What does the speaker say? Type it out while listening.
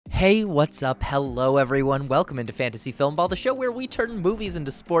Hey, what's up? Hello, everyone. Welcome into Fantasy Filmball, the show where we turn movies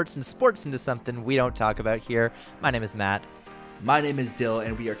into sports and sports into something we don't talk about here. My name is Matt. My name is Dyl,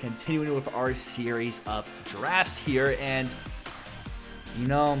 and we are continuing with our series of drafts here. And you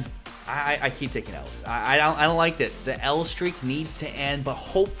know, I keep taking L's. I don't like this. The L streak needs to end, but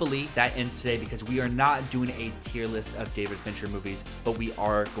hopefully that ends today because we are not doing a tier list of David Fincher movies, but we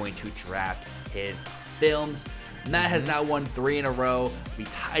are going to draft his films. Matt has now won 3 in a row. We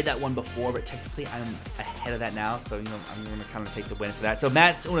tied that one before, but technically I'm ahead of that now, so I'm going to kind of take the win for that. So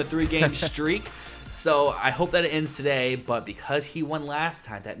Matt's on a 3-game streak, so I hope that it ends today, but because he won last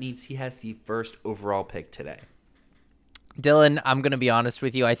time, that means he has the first overall pick today. Dylan, I'm going to be honest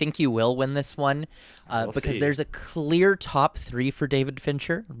with you. I think you will win this one because there's a clear top 3 for David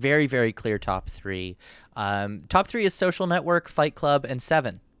Fincher. Very, very clear top 3. Top 3 is Social Network, Fight Club, and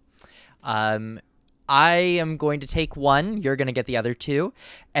Seven. I am going to take one. You're going to get the other 2.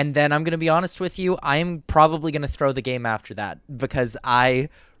 And then I'm going to be honest with you. I'm probably going to throw the game after that because I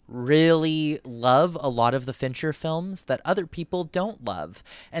really love a lot of the Fincher films that other people don't love.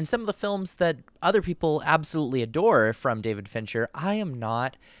 And some of the films that other people absolutely adore from David Fincher, I am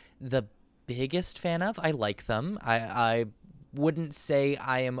not the biggest fan of. I like them. I wouldn't say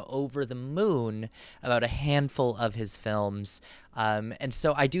I am over the moon about a handful of his films. And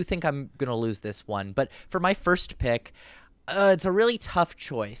so I do think I'm going to lose this one. But for my first pick, it's a really tough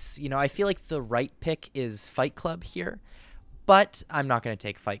choice. You know, I feel like the right pick is Fight Club here. But I'm not going to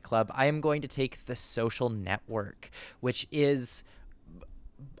take Fight Club. I am going to take The Social Network, which is...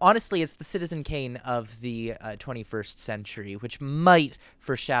 honestly, it's the Citizen Kane of the 21st century, which might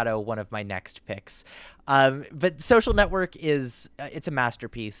foreshadow one of my next picks. But Social Network it's a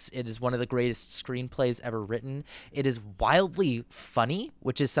masterpiece. It is one of the greatest screenplays ever written. It is wildly funny,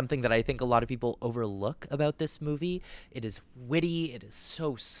 which is something that I think a lot of people overlook about this movie. It is witty, it is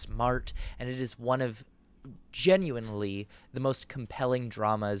so smart, and it is one of genuinely the most compelling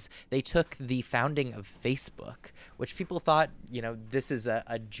dramas. They took the founding of Facebook, which people thought, this is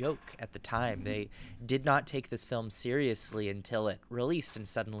a joke at the time. They did not take this film seriously until it released and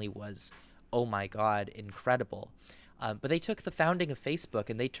suddenly was, oh my God, incredible. But they took the founding of Facebook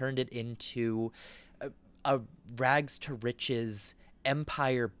and they turned it into a rags to riches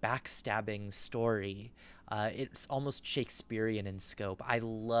empire backstabbing story. It's almost Shakespearean in scope. I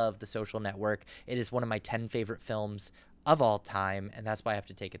love The Social Network. It is one of my 10 favorite films of all time, and that's why I have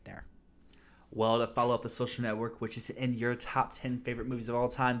to take it there. Well, to follow up The Social Network, which is in your top 10 favorite movies of all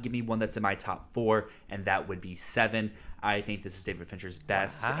time, give me one that's in my top 4, and that would be Seven. I think this is David Fincher's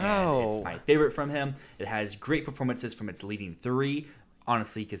best, and it's my favorite from him. It has great performances from its leading 3.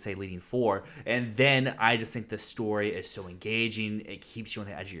 Honestly, you could say leading 4. And then I just think the story is so engaging. It keeps you on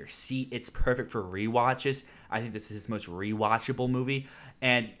the edge of your seat. It's perfect for rewatches. I think this is his most rewatchable movie.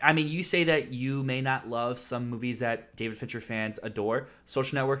 And, I mean, you say that you may not love some movies that David Fincher fans adore.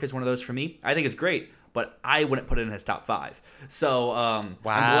 Social Network is one of those for me. I think it's great, but I wouldn't put it in his top 5. So wow. I'm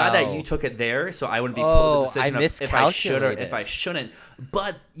glad that you took it there, so I wouldn't be put with the decision of if I should or if I shouldn't.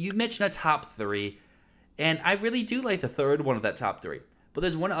 But you mentioned a top 3, and I really do like the third one of that top 3. But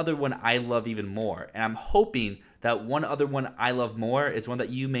there's one other one I love even more, and I'm hoping that one other one I love more is one that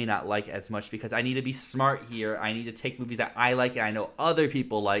you may not like as much because I need to be smart here. I need to take movies that I like and I know other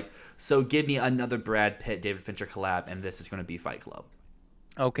people like. So give me another Brad Pitt, David Fincher collab, and this is going to be Fight Club.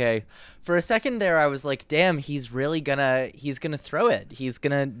 Okay. For a second there, I was like, damn, he's gonna throw it. He's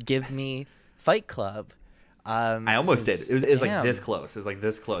gonna give me Fight Club. I almost did. It was like this close. It was like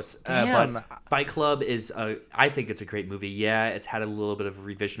this close. But Fight Club is, I think it's a great movie. Yeah, it's had a little bit of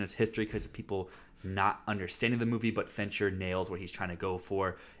revisionist history because of people not understanding the movie, but Fincher nails what he's trying to go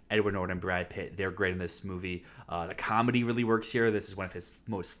for. Edward Norton and Brad Pitt, they're great in this movie. The comedy really works here. This is one of his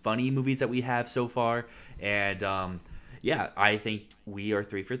most funny movies that we have so far. And yeah, I think we are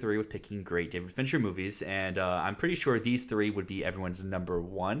 3 for 3 with picking great David Fincher movies, and I'm pretty sure these 3 would be everyone's number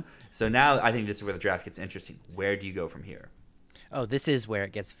 1. So now I think this is where the draft gets interesting. Where do you go from here? Oh, this is where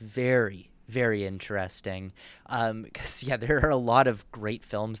it gets very, very interesting. Because, there are a lot of great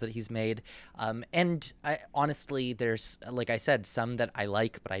films that he's made. And honestly, there's, like I said, some that I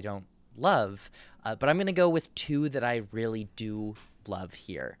like but I don't love. But I'm going to go with 2 that I really do love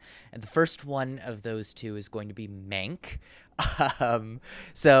here. And the first one of those 2 is going to be Mank.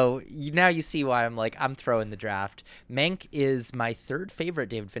 So now you see why I'm throwing the draft. Mank is my 3rd favorite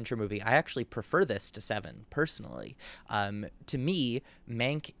David Fincher movie. I actually prefer this to Seven, personally. To me,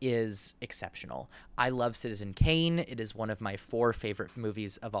 Mank is exceptional. I love Citizen Kane. It is one of my 4 favorite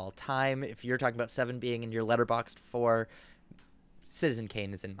movies of all time. If you're talking about Seven being in your Letterboxd 4, Citizen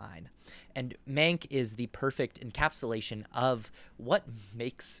Kane is in mine. And Mank is the perfect encapsulation of what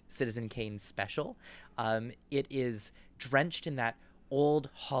makes Citizen Kane special. It is drenched in that old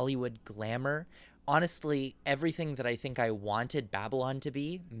Hollywood glamour. Honestly, everything that I think I wanted Babylon to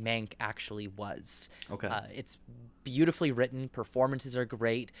be, Mank actually was. Okay. It's beautifully written. Performances are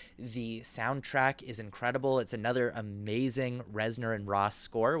great. The soundtrack is incredible. It's another amazing Reznor and Ross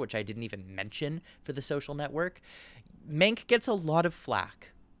score, which I didn't even mention for The Social Network. Mank gets a lot of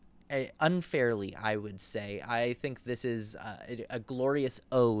flack. Unfairly, I would say. I think this is a glorious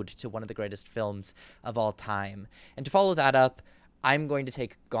ode to one of the greatest films of all time. And to follow that up, I'm going to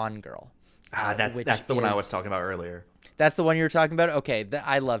take Gone Girl. That's the one I was talking about earlier. That's the one you were talking about? Okay,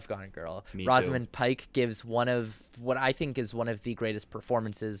 I love Gone Girl. Me Rosamund Pike gives one of what I think is one of the greatest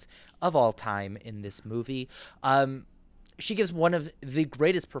performances of all time in this movie. She gives one of the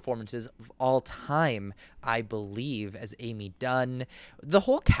greatest performances of all time, I believe, as Amy Dunn. The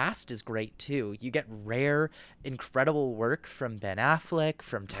whole cast is great, too. You get rare, incredible work from Ben Affleck,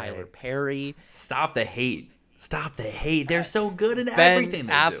 from Tyler Perry. Stop the hate. Stop the hate. They're so good in everything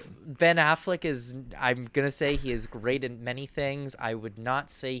they do. Ben Affleck is, I'm going to say he is great in many things. I would not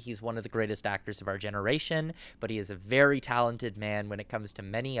say he's one of the greatest actors of our generation, but he is a very talented man when it comes to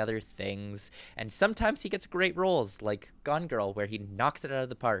many other things. And sometimes he gets great roles, like Gone Girl, where he knocks it out of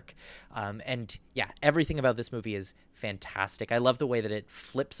the park. And yeah, everything about this movie is fantastic. I love the way that it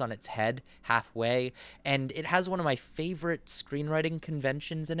flips on its head halfway, and it has one of my favorite screenwriting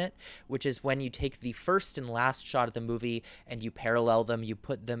conventions in it, which is when you take the first and last shot of the movie and you parallel them, you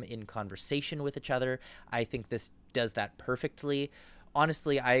put them in conversation with each other. I think this does that perfectly.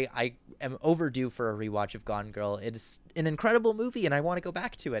 Honestly, I am overdue for a rewatch of Gone Girl. It's an incredible movie, and I want to go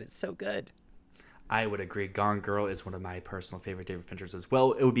back to it. It's so good. I would agree. Gone Girl is one of my personal favorite David Finchers as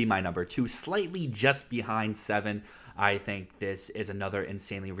well. It would be my number 2, slightly just behind 7. I think this is another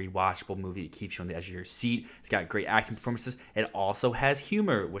insanely rewatchable movie. It keeps you on the edge of your seat. It's got great acting performances. It also has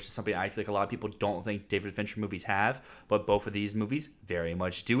humor, which is something I feel like a lot of people don't think David Fincher movies have, but both of these movies very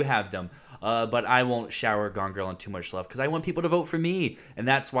much do have them. But I won't shower Gone Girl in too much love because I want people to vote for me, and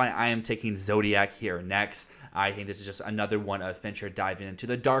that's why I am taking Zodiac here next. I think this is just another one of Fincher diving into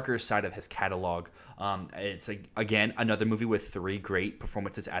the darker side of his catalog. It's, again, another movie with 3 great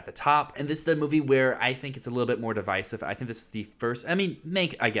performances at the top. And this is the movie where I think it's a little bit more divisive. I think this is the first,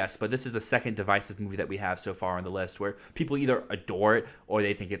 Mank, I guess, but this is the second divisive movie that we have so far on the list where people either adore it or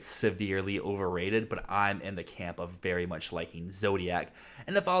they think it's severely overrated. But I'm in the camp of very much liking Zodiac.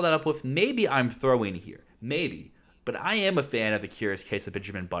 And to follow that up with, maybe I'm throwing here. Maybe. But I am a fan of The Curious Case of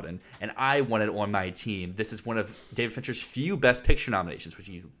Benjamin Button, and I want it on my team. This is one of David Fincher's few Best Picture nominations, which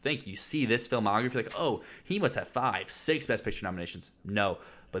you think, you see this filmography, like, oh, he must have 5, 6 Best Picture nominations. No,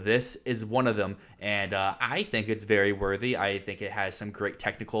 but this is one of them, and I think it's very worthy. I think it has some great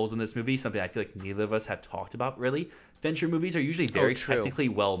technicals in this movie, something I feel like neither of us have talked about, really. Fincher movies are usually very technically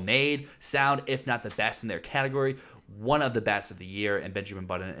well-made, sound, if not the best in their category. One of the best of the year, and Benjamin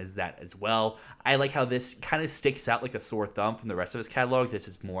Button is that as well. I like how this kind of sticks out like a sore thumb from the rest of his catalog. This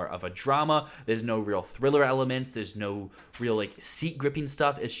is more of a drama. There's no real thriller elements. There's no real like seat gripping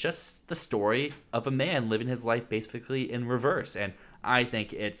stuff. It's just the story of a man living his life basically in reverse, and I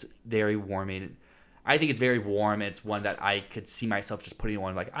think it's very warming. I think it's very warm. It's one that I could see myself just putting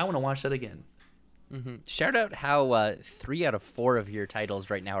on, like, I want to watch that again. Mm-hmm. Shout out how 3 out of 4 of your titles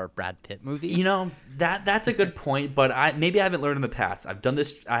right now are Brad Pitt movies. You know, that's a good point, but maybe I haven't learned in the past. I've done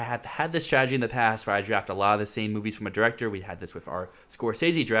this. I have had this strategy in the past where I draft a lot of the same movies from a director. We had this with our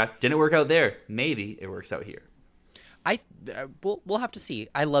Scorsese draft. Didn't work out there. Maybe it works out here. We'll have to see.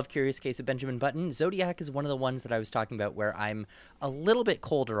 I love Curious Case of Benjamin Button. Zodiac is one of the ones that I was talking about where I'm a little bit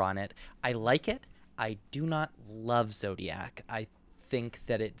colder on it. I like it. I do not love Zodiac. I think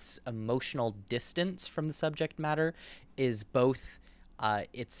that its emotional distance from the subject matter is both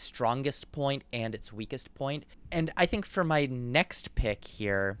its strongest point and its weakest point. And I think for my next pick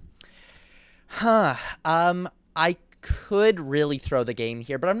here, I could really throw the game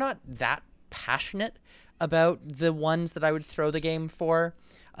here, but I'm not that passionate about the ones that I would throw the game for.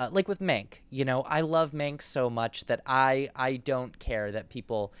 Like with Mank, you know, I love Mank so much that I don't care that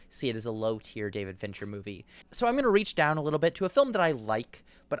people see it as a low-tier David Fincher movie. So I'm going to reach down a little bit to a film that I like,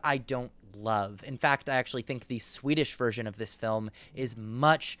 but I don't love. In fact, I actually think the Swedish version of this film is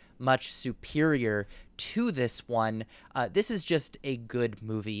much, much superior to this one. This is just a good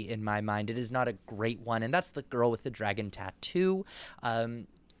movie in my mind. It is not a great one, and that's The Girl with the Dragon Tattoo.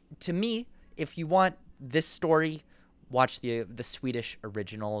 To me, if you want this story watch the Swedish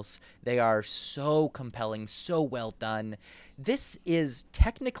originals. They are so compelling, so well done. This is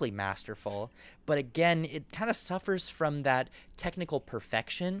technically masterful, but again, it kind of suffers from that technical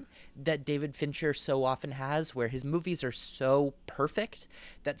perfection that David Fincher so often has, where his movies are so perfect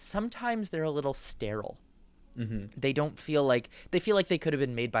that sometimes they're a little sterile. They don't feel like they could have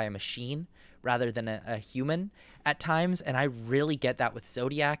been made by a machine rather than a human at times, and I really get that with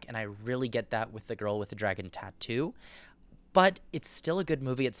Zodiac, and I really get that with The Girl with the Dragon Tattoo. But it's still a good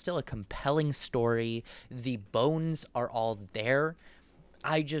movie. It's still a compelling story. The bones are all there.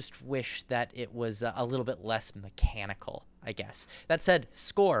 I just wish that it was a little bit less mechanical, I guess. That said,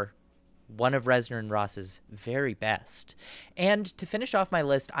 score, one of Reznor and Ross's very best. And to finish off my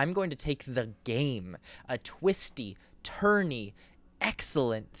list, I'm going to take The Game, a twisty, turny,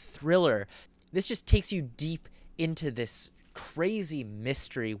 excellent thriller. This just takes you deep into this crazy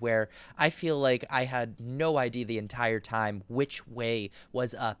mystery where I feel like I had no idea the entire time which way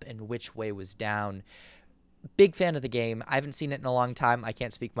was up and which way was down. Big fan of The Game. I haven't seen it in a long time. I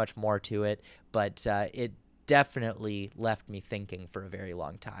can't speak much more to it, but it definitely left me thinking for a very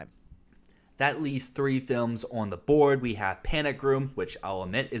long time. That leaves 3 films on the board. We have Panic Room, which I'll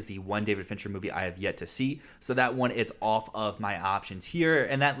admit is the one David Fincher movie I have yet to see. So that one is off of my options here.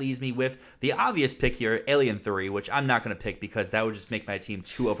 And that leaves me with the obvious pick here, Alien 3, which I'm not going to pick because that would just make my team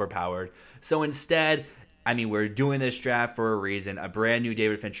too overpowered. So instead, I mean, we're doing this draft for a reason. A brand new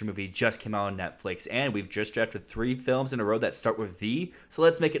David Fincher movie just came out on Netflix, and we've just drafted 3 films in a row that start with V. So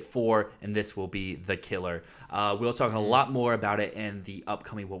let's make it 4, and this will be The Killer. We'll talk a lot more about it in the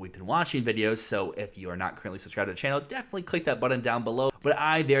upcoming What We've Been Watching videos, so if you are not currently subscribed to the channel, definitely click that button down below. But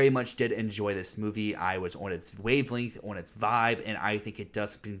I very much did enjoy this movie. I was on its wavelength, on its vibe, and I think it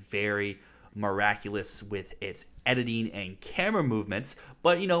does something very miraculous with its editing and camera movements,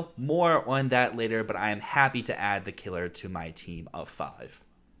 but more on that later. But I am happy to add The Killer to my team of 5.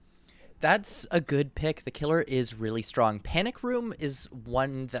 That's a good pick. The Killer is really strong. Panic Room is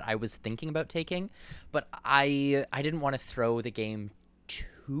one that I was thinking about taking, but I didn't want to throw The Game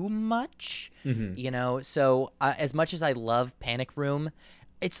too much, so as much as I love Panic Room,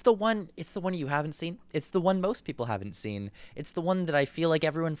 it's the one you haven't seen. It's the one most people haven't seen. It's the one that I feel like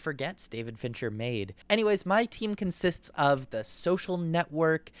everyone forgets David Fincher made. Anyways, my team consists of The Social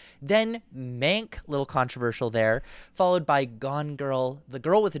Network, then Mank, little controversial there, followed by Gone Girl, The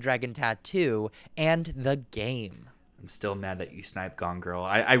Girl with the Dragon Tattoo, and The Game. I'm still mad that you sniped Gone Girl.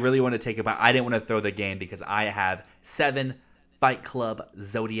 I really want to take it, but I didn't want to throw The Game because I have 7, Fight Club,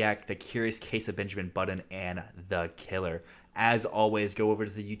 Zodiac, The Curious Case of Benjamin Button, and The Killer. As always, go over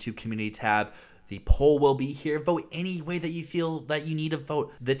to the YouTube community tab. The poll will be here. Vote any way that you feel that you need to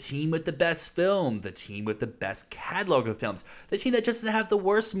vote. The team with the best film, the team with the best catalog of films, the team that just doesn't have the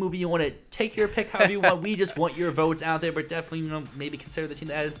worst movie. You want to take your pick however you want. We just want your votes out there, but definitely maybe consider the team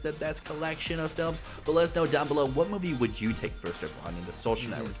that has the best collection of films. But let us know down below, what movie would you take first of all? I mean, The Social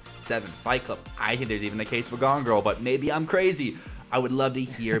Network, 7, Fight Club. I think there's even a case for Gone Girl, but maybe I'm crazy. I would love to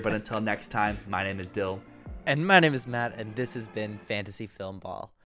hear, but until next time, my name is Dyl. And my name is Matt, and this has been Fantasy Filmball.